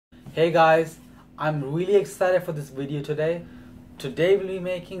Hey guys, I'm really excited for this video today. Today we'll be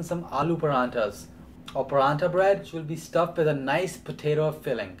making some aloo parathas or paratha bread, which will be stuffed with a nice potato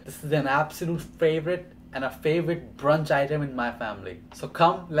filling. This is an absolute favorite and a favorite brunch item in my family. So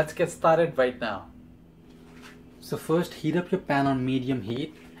come, let's get started right now. So first heat up your pan on medium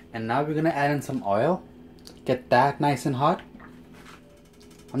heat, and now we're gonna add in some oil. Get that nice and hot.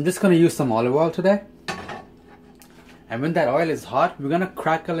 I'm just gonna use some olive oil today. And when that oil is hot, we're gonna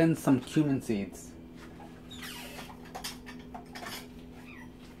crackle in some cumin seeds.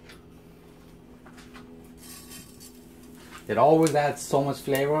 It always adds so much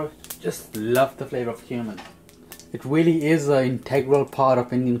flavor. Just love the flavor of cumin. It really is an integral part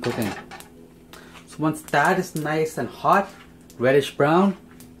of Indian cooking. So once that is nice and hot, reddish brown,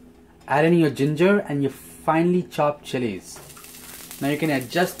 add in your ginger and your finely chopped chilies. Now you can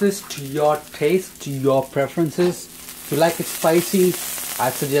adjust this to your taste, to your preferences. If you like it spicy, I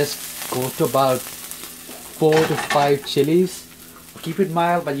suggest go to about 4 to 5 chilies. Keep it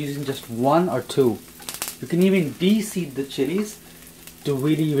mild by using just 1 or 2. You can even de-seed the chilies to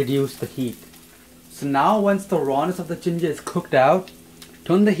really reduce the heat. So now once the rawness of the ginger is cooked out,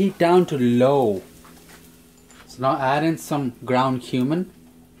 turn the heat down to low. So now add in some ground cumin,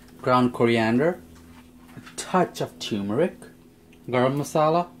 ground coriander, a touch of turmeric, garam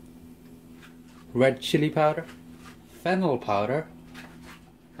masala, red chili powder, fennel powder,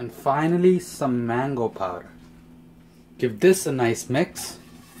 and finally some mango powder. Give this a nice mix.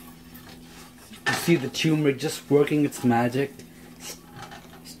 You see the turmeric just working its magic,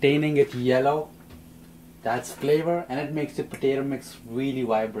 staining it yellow. That's flavor, and it makes the potato mix really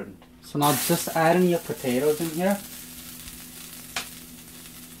vibrant. So now just add in your potatoes in here.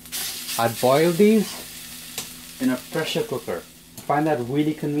 I boil these in a pressure cooker. I find that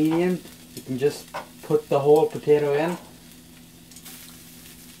really convenient. You can just put the whole potato in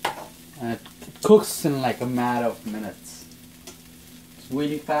and it cooks in like a matter of minutes. It's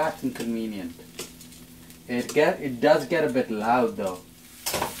really fast and convenient. It does get a bit loud though.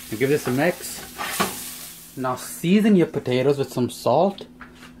 You give this a mix. Now season your potatoes with some salt.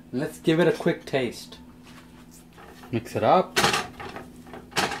 Let's give it a quick taste. Mix it up.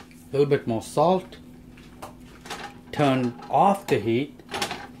 A little bit more salt. Turn off the heat.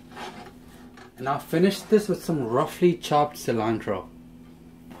 And now finish this with some roughly chopped cilantro.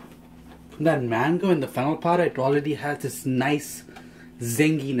 From that mango and the fennel powder, it already has this nice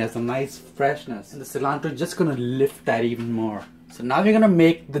zinginess, a nice freshness. And the cilantro is just gonna lift that even more. So now we're gonna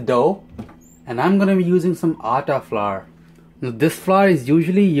make the dough. And I'm gonna be using some atta flour. Now this flour is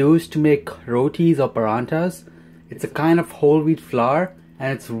usually used to make rotis or parathas. It's a kind of whole wheat flour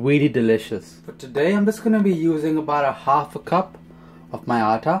and it's really delicious. For today I'm just gonna be using about a half a cup of my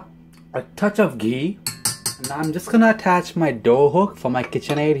atta, a touch of ghee, and I'm just gonna attach my dough hook for my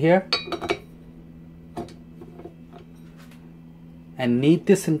KitchenAid here and knead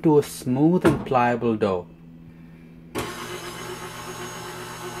this into a smooth and pliable dough.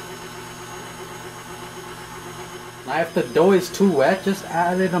 Now if the dough is too wet, just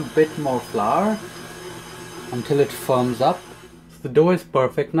add in a bit more flour until it firms up. So the dough is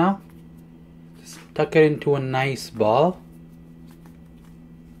perfect now. Just tuck it into a nice ball.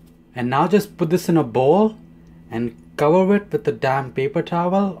 And now just put this in a bowl and cover it with a damp paper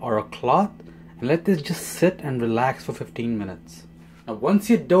towel or a cloth and let this just sit and relax for 15 minutes. Now once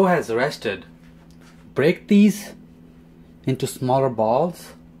your dough has rested, break these into smaller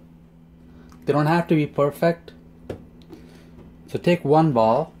balls. They don't have to be perfect. So take one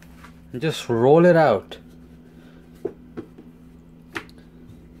ball and just roll it out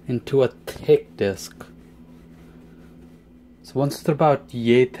into a thick disc. So once it's about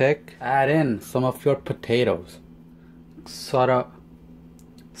yay thick, add in some of your potatoes. Sort of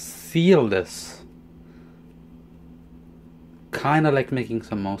seal this. Kind of like making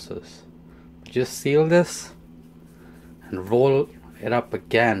samosas. Just seal this and roll it up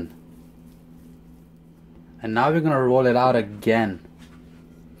again. And now we're going to roll it out again.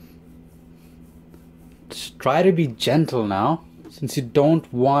 Just try to be gentle now, since you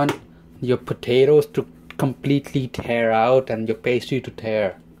don't want your potatoes to completely tear out and your pastry to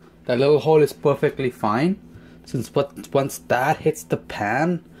tear. That little hole is perfectly fine, since once that hits the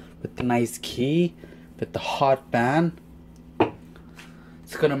pan with the nice ghee, with the hot pan,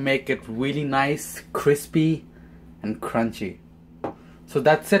 it's gonna make it really nice, crispy and crunchy. So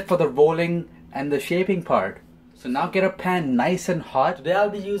that's it for the rolling and the shaping part. So now get a pan nice and hot. Today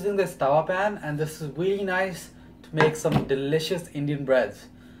I'll be using this tawa pan, and this is really nice to make some delicious Indian breads.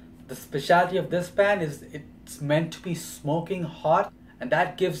 The specialty of this pan is it's meant to be smoking hot, and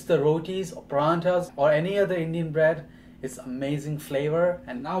that gives the rotis or parathas or any other Indian bread It's amazing flavor.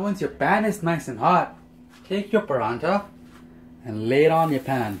 And now once your pan is nice and hot, take your paratha and lay it on your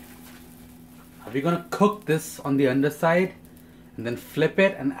pan. We're gonna cook this on the underside and then flip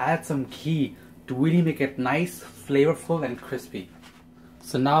it and add some ghee to really make it nice, flavorful and crispy.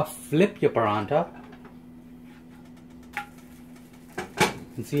 So now flip your paratha.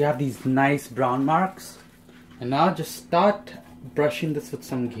 And so you have these nice brown marks. And now just start brushing this with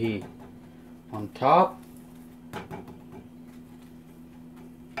some ghee on top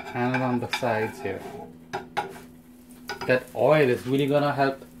and on the sides here. That oil is really gonna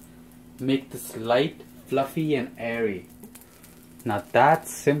help make this light, fluffy and airy. Now that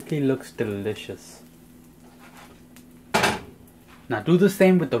simply looks delicious. Now do the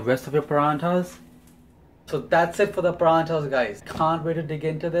same with the rest of your parathas. So that's it for the parathas, guys. Can't wait to dig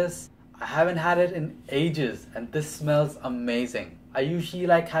into this. I haven't had it in ages and this smells amazing. I usually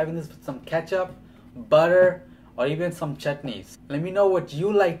like having this with some ketchup, butter or even some chutneys. Let me know what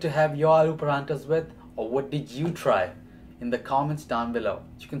you like to have your aloo parathas with, or what did you try in the comments down below.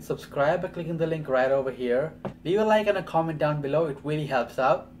 You can subscribe by clicking the link right over here. Leave a like and a comment down below, it really helps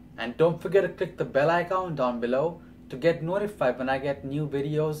out. And don't forget to click the bell icon down below to get notified when I get new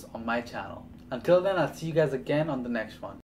videos on my channel. Until then, I'll see you guys again on the next one.